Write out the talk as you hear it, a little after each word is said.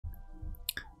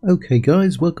Okay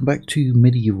guys, welcome back to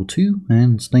Medieval 2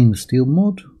 and Stainless Steel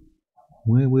mod,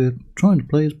 where we're trying to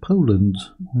play as Poland.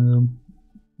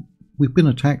 We've been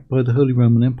attacked by the Holy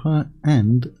Roman Empire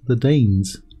and the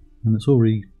Danes, and it's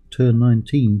already turn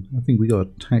 19. I think we got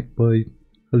attacked by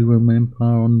Holy Roman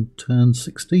Empire on turn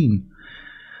 16.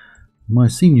 My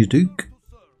senior Duke,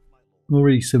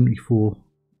 already 74.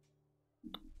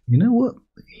 You know what?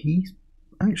 He's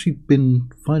actually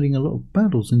been fighting a lot of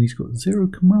battles and he's got 0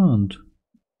 command.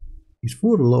 He's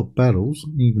fought a lot of battles,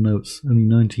 even though it's only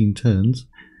 19 turns,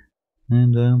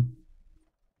 and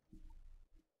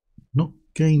not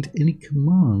gained any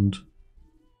command.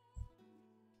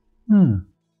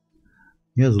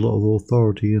 He has a lot of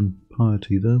authority and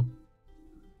piety, though.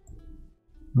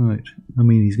 Right, I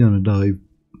mean, he's going to die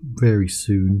very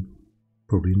soon,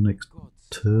 probably next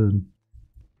turn.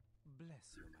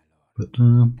 But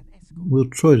we'll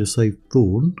try to save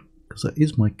Thorn, because that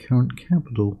is my current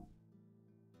capital.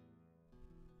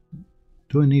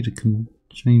 Do I need to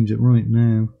change it right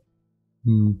now?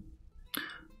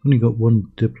 Only got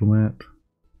one diplomat at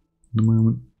the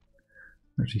moment.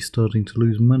 Actually starting to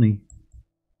lose money.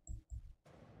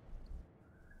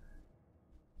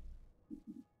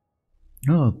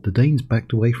 Ah, the Danes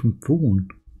backed away from Thorn.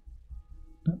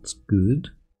 That's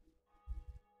good.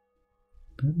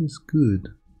 That is good.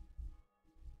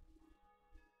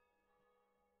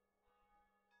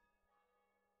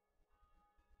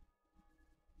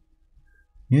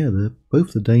 Yeah,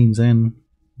 both the Danes and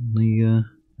the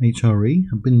HRE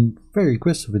have been very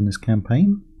aggressive in this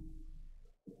campaign.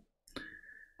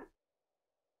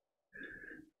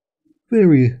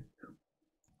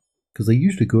 Because they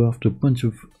usually go after a bunch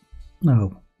of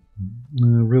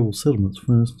rebel settlements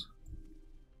first.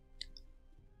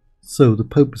 So the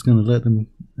Pope is going to let them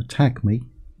attack me,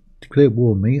 declare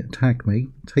war on me, attack me,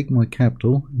 take my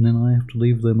capital, and then I have to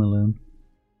leave them alone.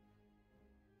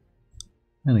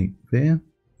 That ain't fair.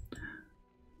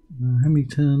 How many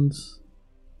turns?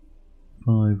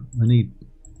 5. I need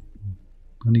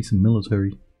some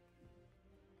military.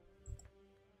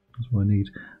 That's what I need.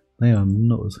 They are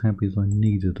not as happy as I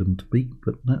needed them to be,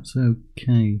 but that's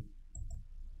okay.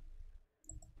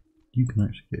 You can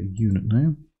actually get a unit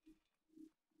now.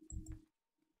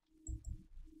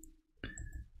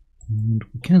 And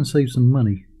we can save some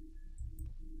money.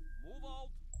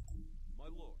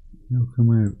 They'll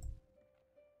come out.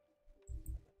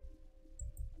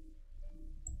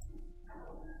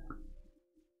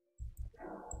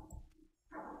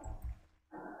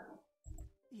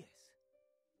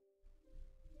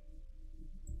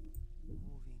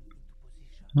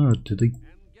 Oh, did they?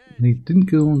 They didn't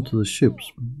go onto the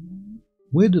ships.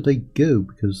 Where did they go?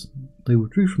 Because they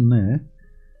withdrew from there.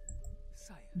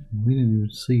 We didn't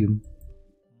even see him.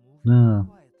 Ah,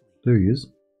 there he is.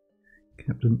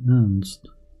 Captain Ernst.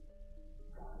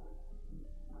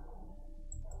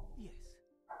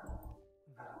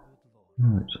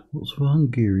 Right, what's for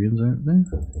Hungarians out there?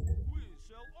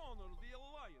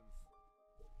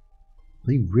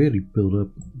 They really build up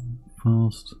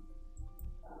fast.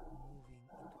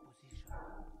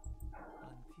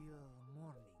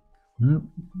 Nope.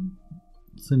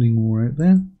 Sending more out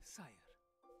there.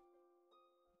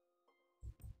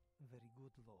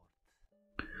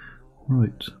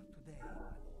 Right.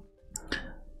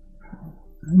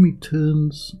 How many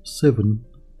turns? 7.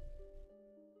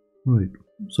 Right.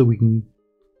 So we can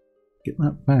get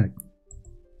that back,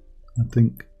 I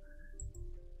think.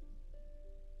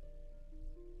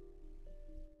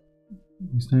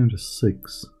 He's down to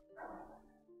 6.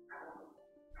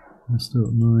 We're still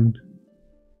at 9.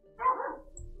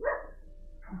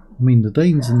 I mean, the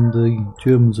Danes and the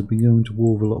Germans have been going to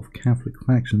war with a lot of Catholic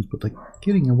factions, but they're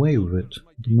getting away with it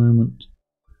at the moment.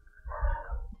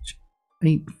 Which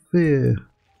ain't fair.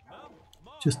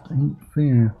 Just ain't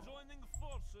fair.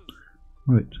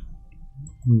 Right.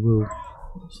 We will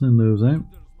send those out.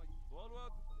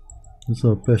 This is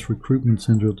our best recruitment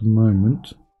centre at the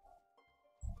moment.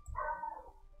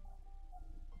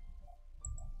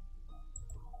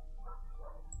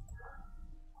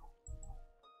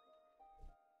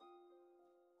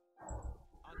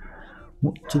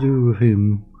 What to do with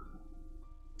him?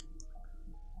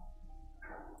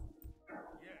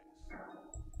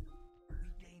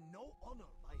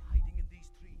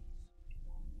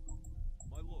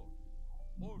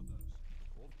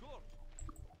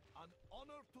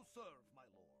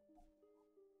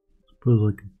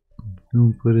 Suppose I could go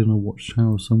and put in a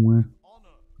watchtower somewhere.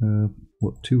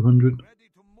 What, 200?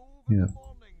 Yeah.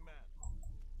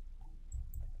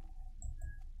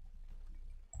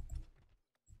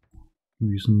 Give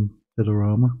you some better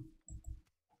armor.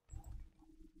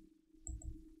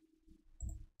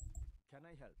 Can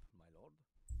I help, my lord?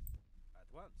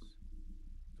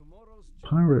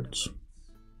 Pirates.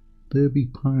 There be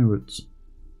pirates.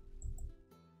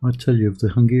 I tell you, if the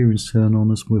Hungarians turn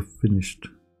on us, we're finished.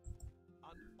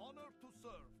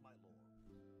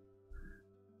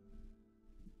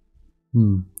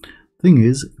 Thing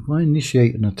is, if I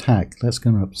initiate an attack, that's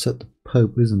going to upset the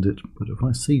Pope, isn't it? But if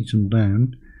I siege them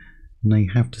down and they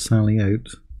have to sally out,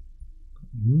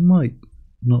 I might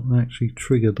not actually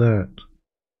trigger that.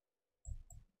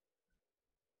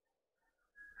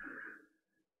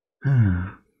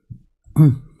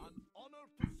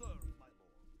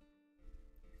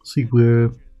 See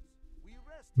where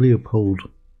Leopold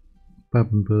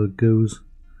Babenberg goes.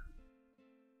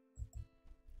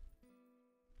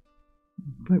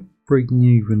 About breaking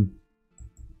even.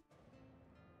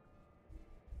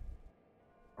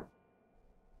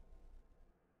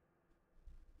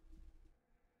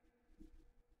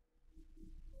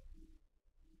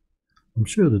 I'm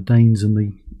sure the Danes and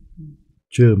the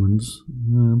Germans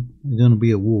are going to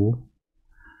be at war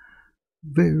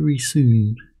very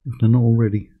soon, if they're not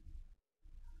already.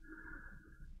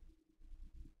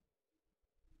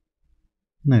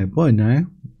 Now, by now,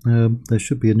 there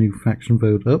should be a new faction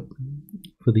vote up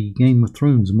for the Game of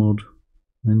Thrones mod,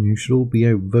 and you should all be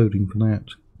out voting for that,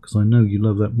 because I know you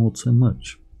love that mod so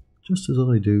much, just as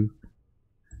I do.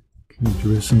 King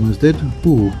Jerusalem is dead.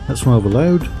 Ooh, that's rather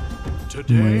loud.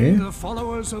 Today, the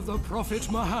followers of the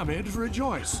Prophet Muhammad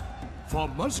rejoice, for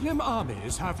Muslim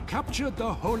armies have captured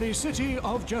the holy city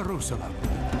of Jerusalem.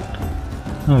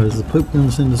 Oh, is the Pope going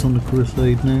to send us on the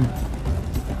crusade now?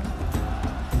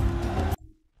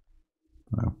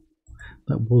 Wow,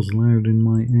 that was loud in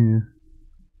my ear.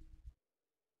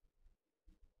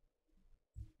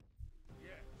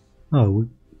 Oh, we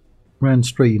ran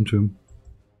straight into him.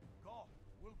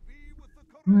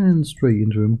 Ran straight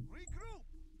into him.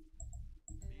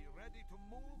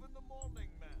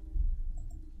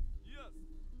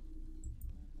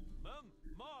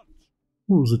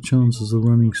 What was the chances of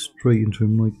running straight into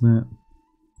him like that?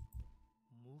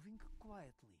 Moving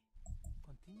quietly,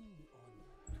 continuing on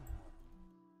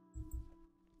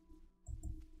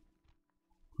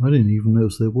tomorrow. I didn't even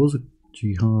notice there was a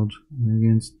jihad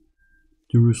against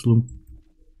Jerusalem.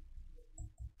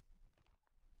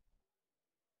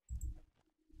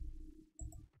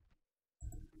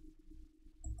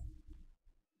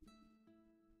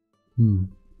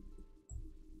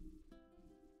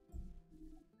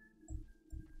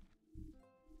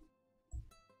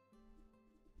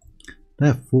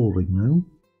 They're falling now.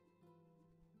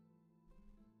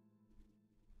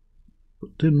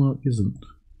 But Denmark isn't.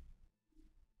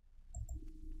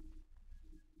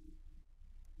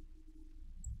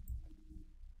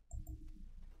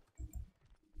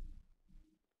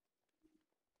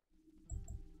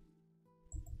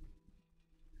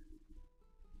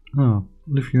 Ah,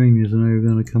 Lithuanians are now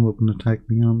going to come up and attack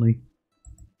me, aren't they?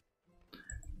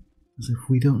 As if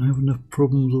we don't have enough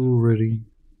problems already.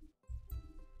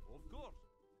 Of course.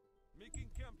 Making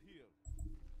camp here.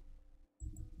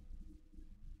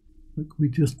 Like we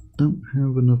just don't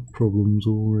have enough problems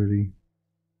already.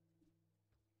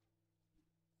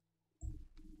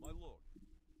 My lord.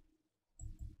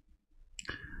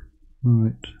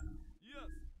 Right. Yes.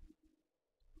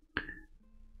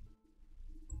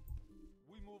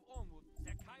 We move onward.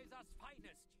 The Kaiser's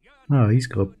finest. Ah, he's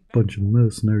got a bunch of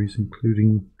mercenaries,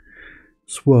 including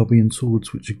Swabian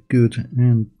swords, which are good,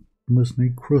 and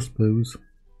mercenary crossbows.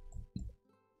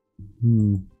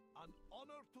 An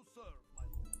honor to serve, my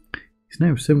lord. He's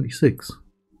now 76.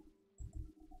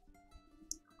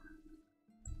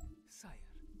 Sire,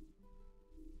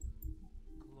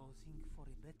 closing for a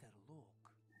better look.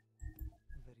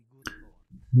 Very good, lord.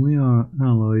 We are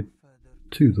allied Further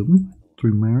to them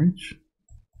through marriage.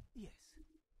 Yes.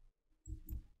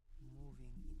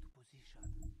 Moving into position.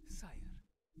 Sire.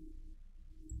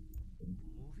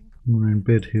 Moving I'm going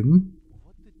to embed him.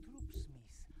 what the troops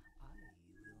miss, I will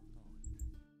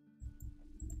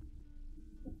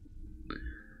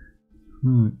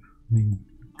not. Right, I mean,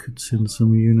 could send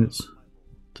some units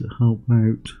to help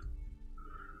out.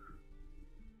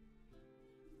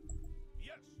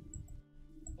 Yes.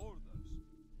 Orders.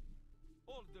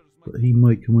 Orders, my But he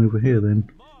might come over here then.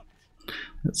 march.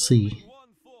 Let's see. One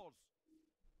force.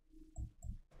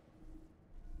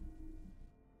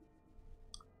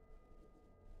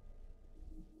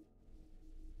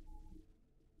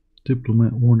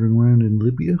 Diplomat wandering around in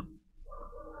Libya.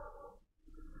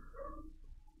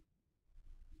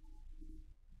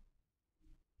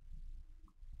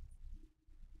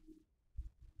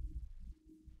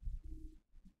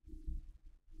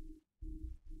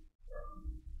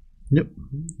 Yep,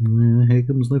 here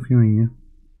comes Lithuania.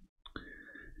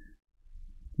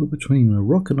 We're between a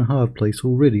rock and a hard place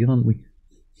already, aren't we? To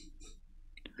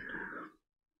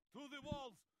the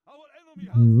walls! Our enemy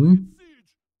has Mhm. laid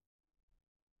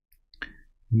siege!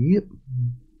 Yep.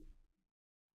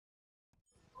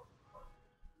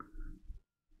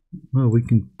 Well, we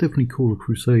can definitely call a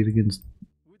crusade against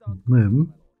Without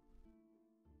them.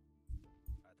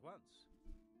 at once.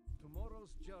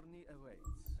 Tomorrow's journey awaits.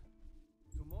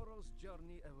 Tomorrow's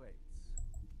journey awaits.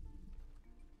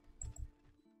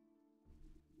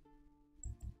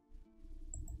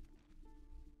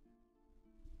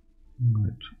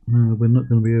 Right. No, we're not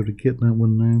going to be able to get that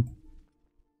one now.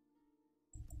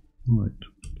 Right.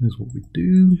 Here's what we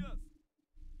do. Yes,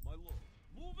 my lord.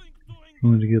 Moving to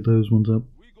Trying engage. to get those ones up.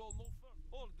 We go no further.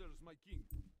 Orders, my king.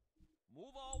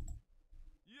 Move out.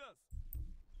 Yes.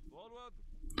 Forward.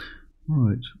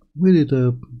 Right. Where did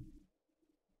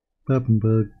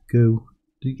Babenberg go?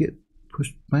 Did he get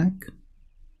pushed back?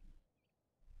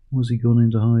 Or has he gone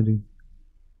into hiding?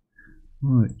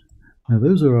 Right. Now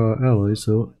those are our allies,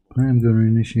 so I am going to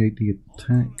initiate the attack.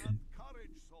 Honor and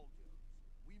courage, soldiers.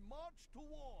 We march to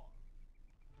war.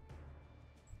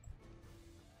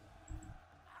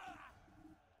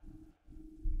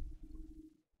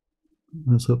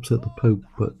 Let's upset the Pope,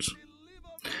 but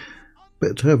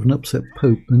better to have an upset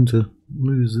Pope than to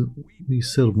lose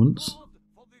these settlements.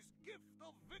 For this gift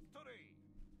of victory.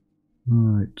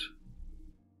 Right.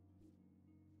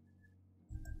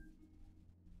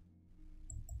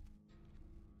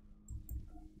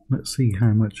 Let's see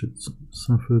how much it's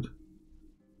suffered.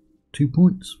 2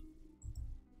 points?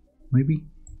 Maybe?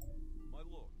 My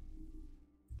lord.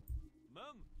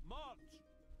 Men, march.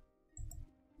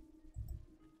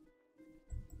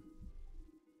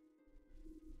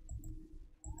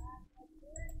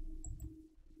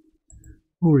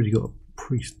 Already got a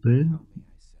priest there. How may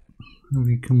I serve? How have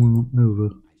you come on over? I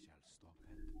shall stop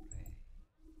and pray.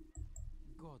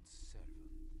 God's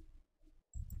servant.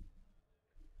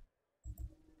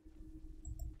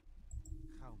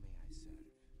 How may I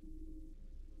serve?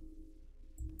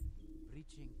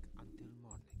 Preaching until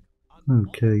morning. And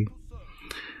Okay. honor to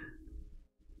serve.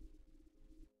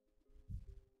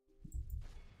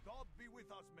 God be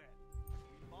with us, men.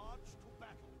 We march to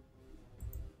battle.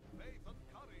 Faith and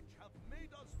courage have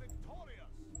made us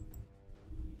victorious.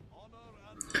 Honor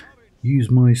and courage.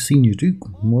 Use my senior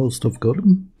duke whilst I've got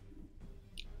him.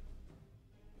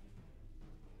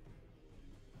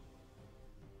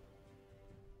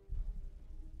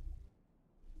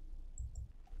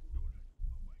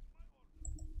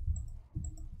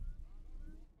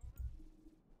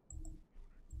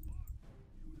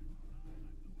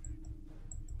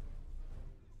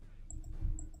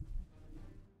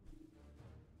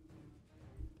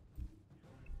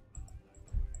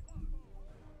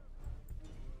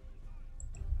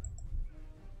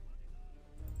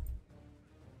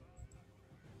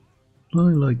 I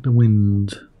like the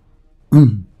wind.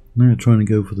 Now trying to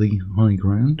go for the high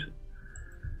ground.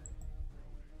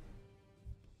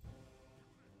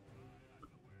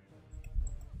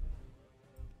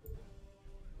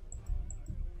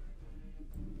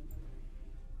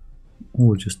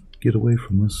 Or just get away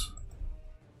from us.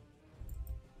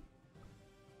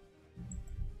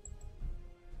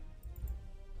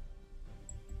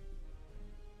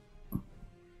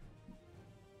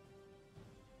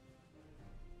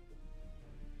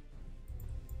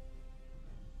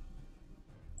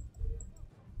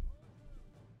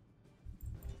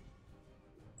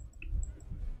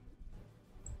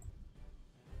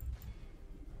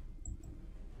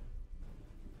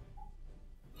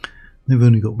 They've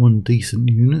only got one decent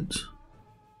unit.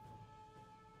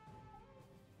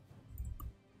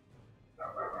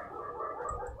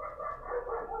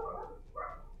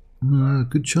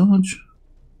 Good charge.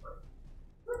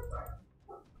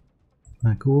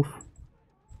 Back off.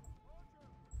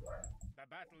 The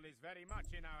battle is very much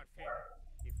in our favor.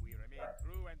 If we remain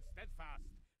true and steadfast,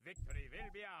 victory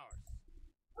will be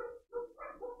ours.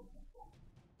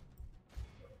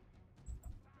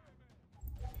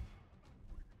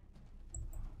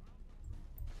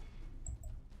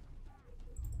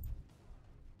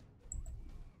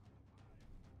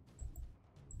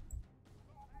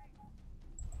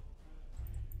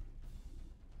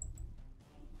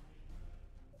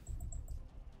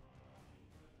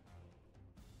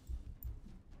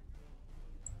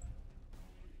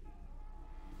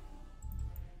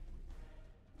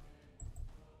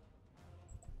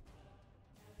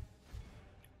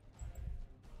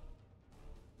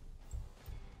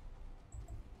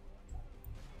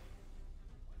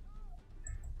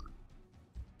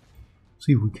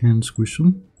 See if we can squish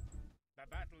them. The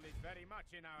battle is very much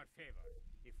in our favor.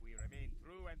 If we remain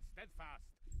true and steadfast,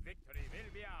 victory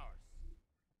will be ours.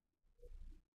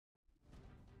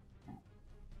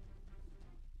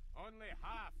 Only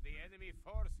half the enemy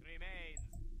force remains.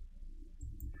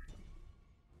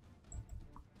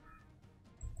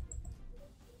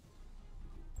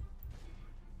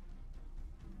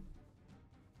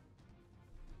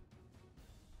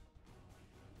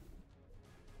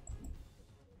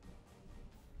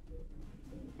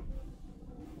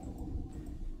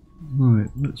 Right,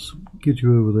 let's get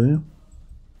you over there.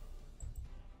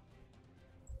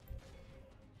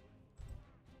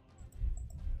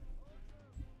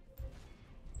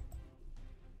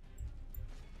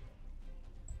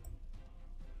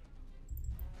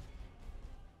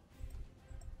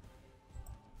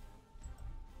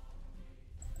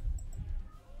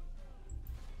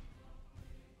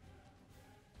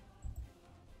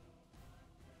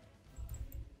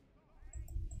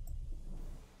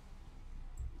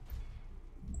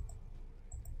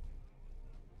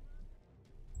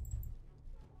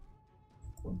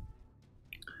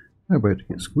 How about to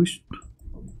get squished?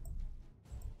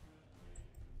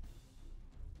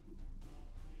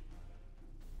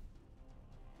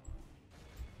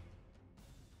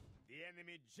 The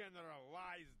enemy general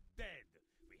lies dead.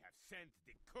 We have sent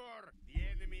the corps. The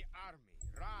enemy army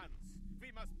runs.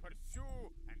 We must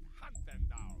pursue and hunt them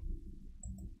down.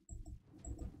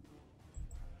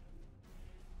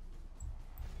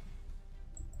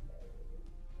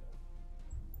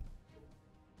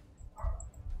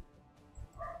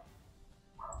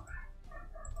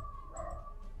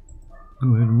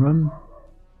 Go ahead and run.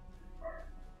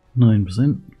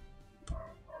 9%.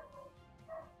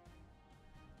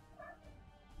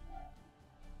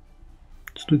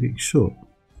 Still getting shot.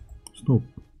 Stop.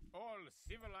 All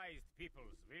civilized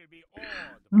peoples will be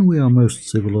awed. And we are by most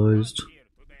victory civilized here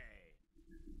today.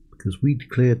 because we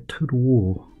declared total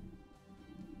war.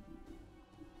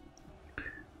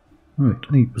 Right,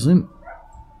 8%.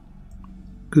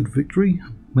 Good victory.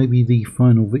 Maybe the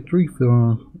final victory for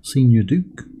our senior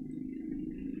Duke.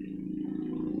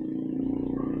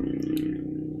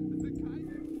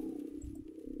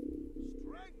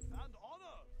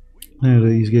 Now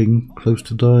that he's getting close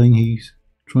to dying, he's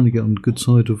trying to get on the good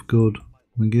side of God,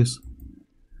 I guess.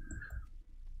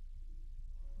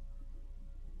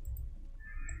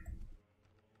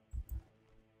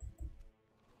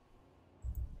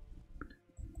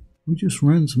 We just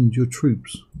ransomed your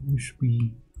troops. You should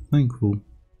be thankful.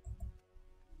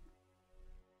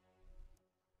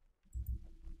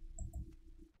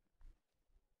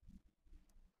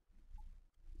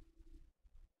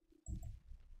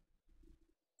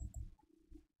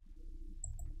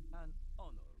 An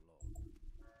honor,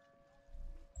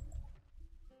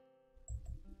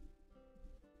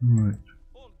 Lord. Right.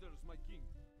 Orders, my king.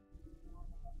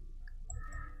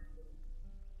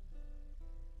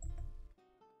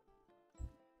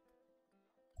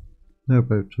 They're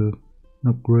about to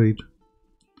upgrade.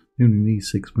 You only need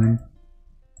 6 men.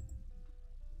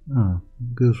 Ah,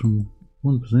 it goes from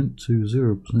 1% to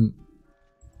 0%.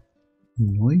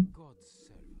 Annoying. God's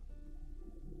servant.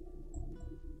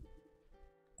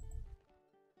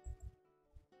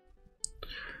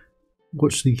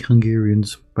 Watch the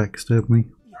Hungarians backstab me.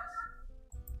 Yes.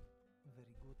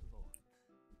 Very good, Lord.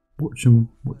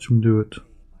 Watch them do it. Hey,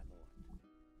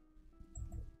 my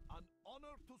lord. An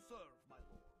honor to serve, my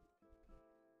lord.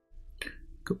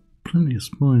 Got plenty of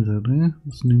spies out there.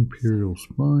 That's an Imperial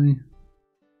spy. Moving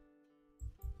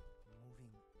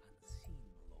unseen,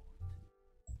 Lord.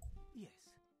 Yes.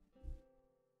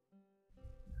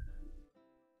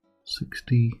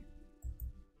 60.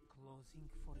 Closing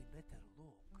for a better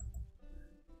look.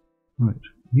 Right.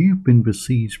 You've been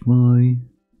besieged by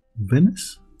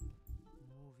Venice?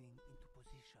 Moving into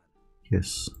position.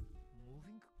 Yes.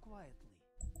 Moving quietly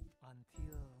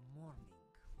until morning,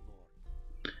 Lord.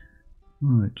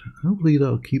 Right. Hopefully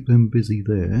that'll keep them busy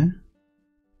there.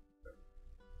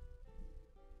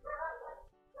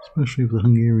 Especially if the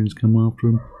Hungarians come after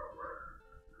them.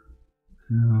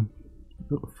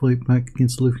 Got to fight back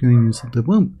against the Lithuanians. There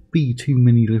won't be too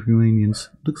many Lithuanians.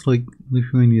 Looks like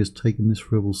Lithuania's taken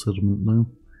this rebel settlement though.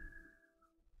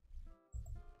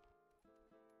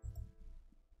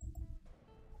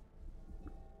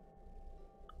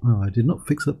 Oh, I did not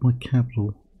fix up my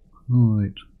capital.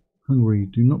 Alright. Hungary,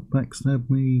 do not backstab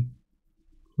me.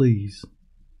 Please.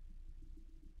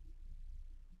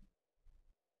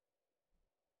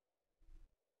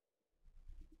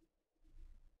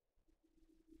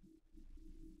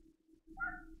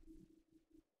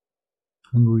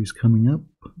 Hungary's coming up.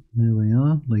 There they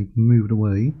are. They've moved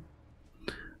away.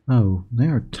 Oh,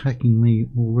 they're attacking me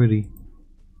already.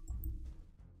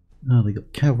 Oh, they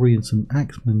got cavalry and some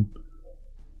axemen.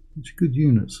 Which are good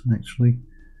units, actually.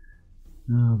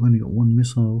 I've only got one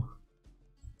missile.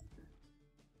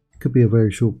 Could be a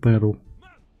very short battle.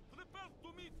 Men, prepare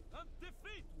to meet and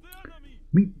defeat the enemy!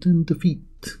 Meet and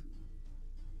defeat.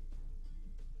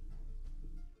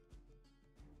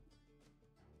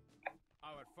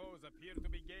 Our foes appear to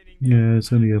be gaining Yeah,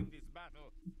 it's only a in this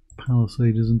battle.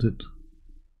 palisade, isn't it?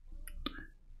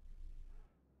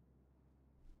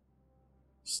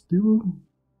 Still,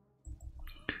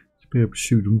 should be able to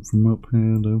shoot them from up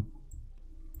here though.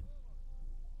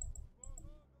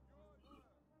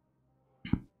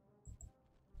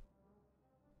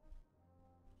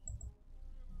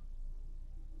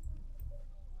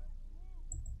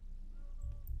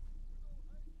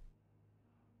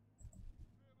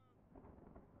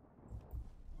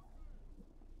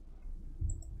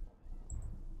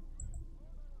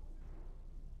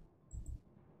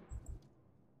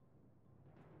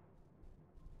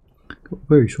 Got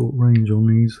very short range on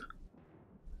these.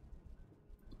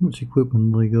 How much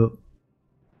equipment they got?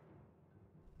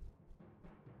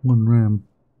 One ram.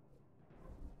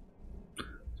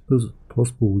 Suppose it's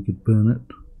possible we could burn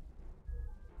it.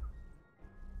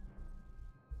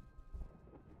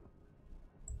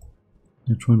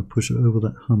 They're trying to push it over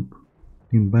that hump,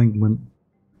 the embankment.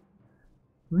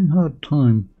 Very hard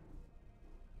time.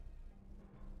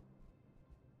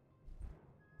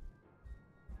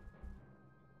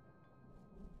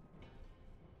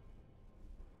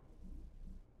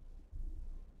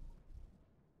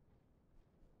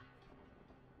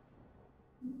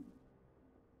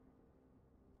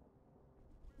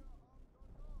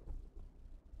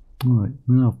 Right,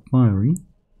 now firing.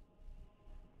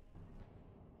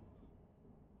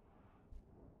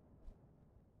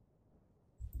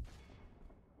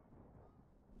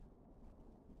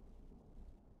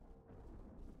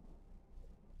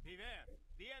 Beware!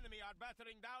 The enemy are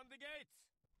battering down the gates!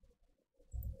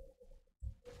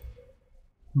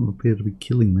 Don't appear to be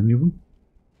killing many of them.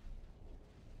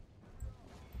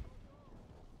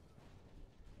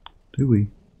 Do we?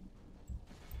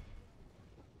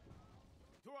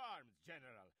 To arms,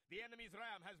 General! The enemy's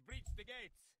ram has breached the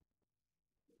gates!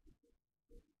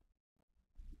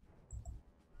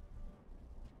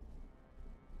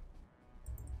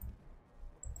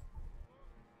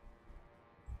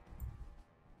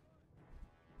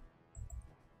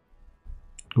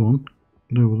 Go on,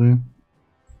 get over there.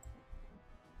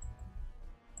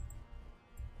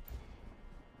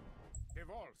 The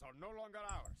walls are no longer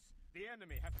ours. The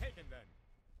enemy have taken them.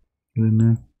 Get in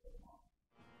there.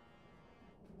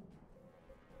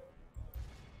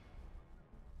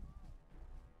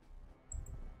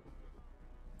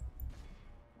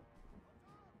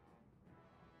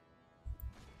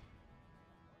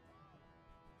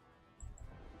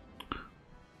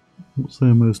 What's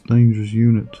their most dangerous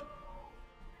unit?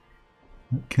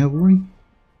 That cavalry?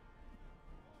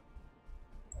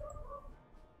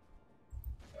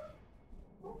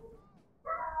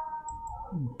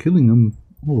 Killing them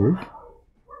all. The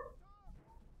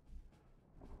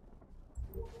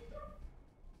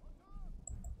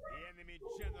enemy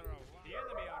general. The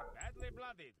enemy are badly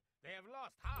blooded. They have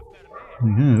lost half their They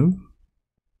men. have.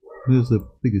 There's the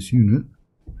biggest unit.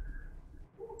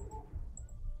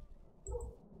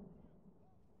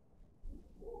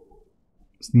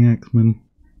 It's the Axemen.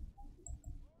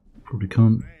 Probably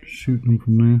can't shoot them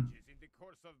from there. Is in the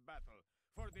course of battle,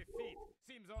 for defeat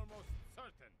seems almost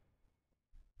certain.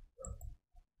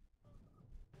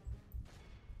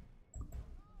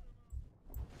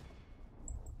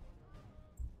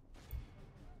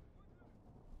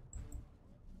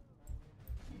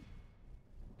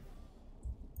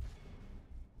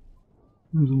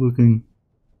 How's it looking?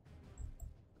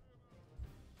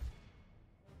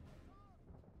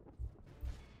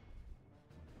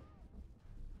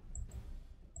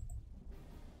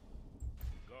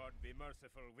 God be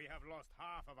merciful, we have lost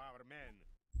half of our men.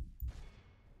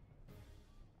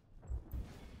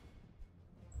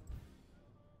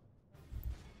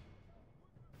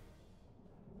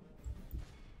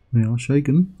 They are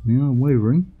shaken. They are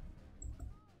wavering.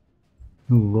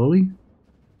 A volley.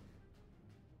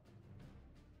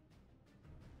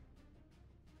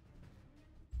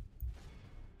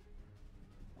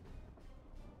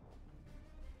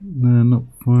 They're not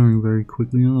firing very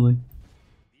quickly, are they?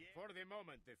 For the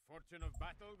moment, the fortune of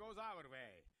battle goes our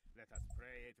way. Let us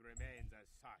pray it remains as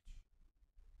such.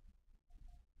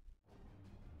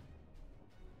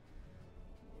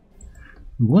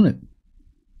 We won it.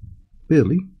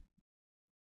 Barely.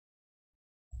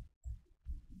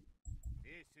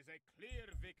 This is a clear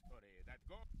victory that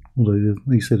goes. Although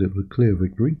they said it was a clear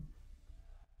victory.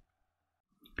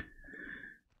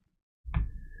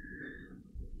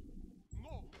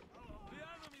 No! The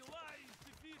enemy lies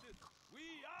defeated! We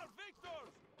are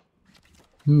victors!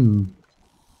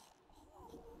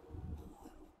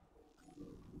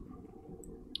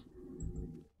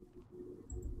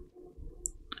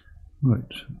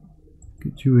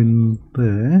 Put you in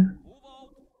there.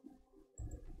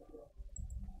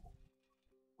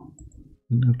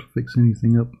 Didn't have to fix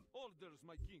anything up. Orders,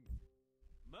 my king.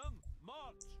 Men,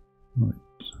 march! Right.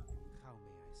 How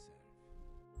may I serve?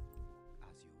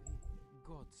 As you will,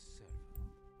 God's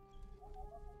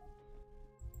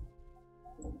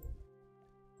servant.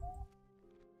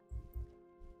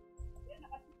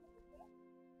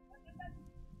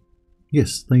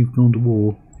 Yes, they've gone to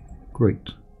war.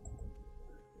 Great.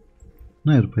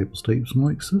 Now the Papal States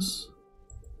likes us.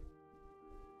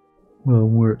 Well,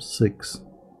 we're at 6.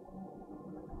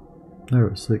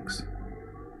 They're at 6.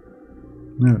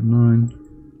 They're at 9.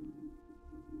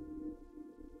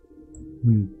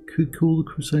 We could call the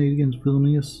crusade against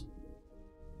Vilnius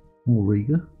or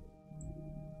Riga.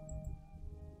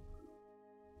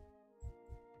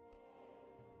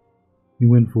 He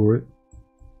went for it.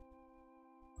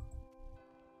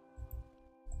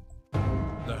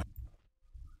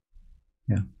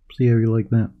 Yeah, see how you like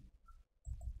that.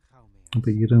 How may I I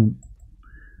bet you don't.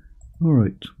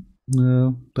 Alright,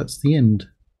 that's the end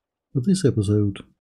of this episode.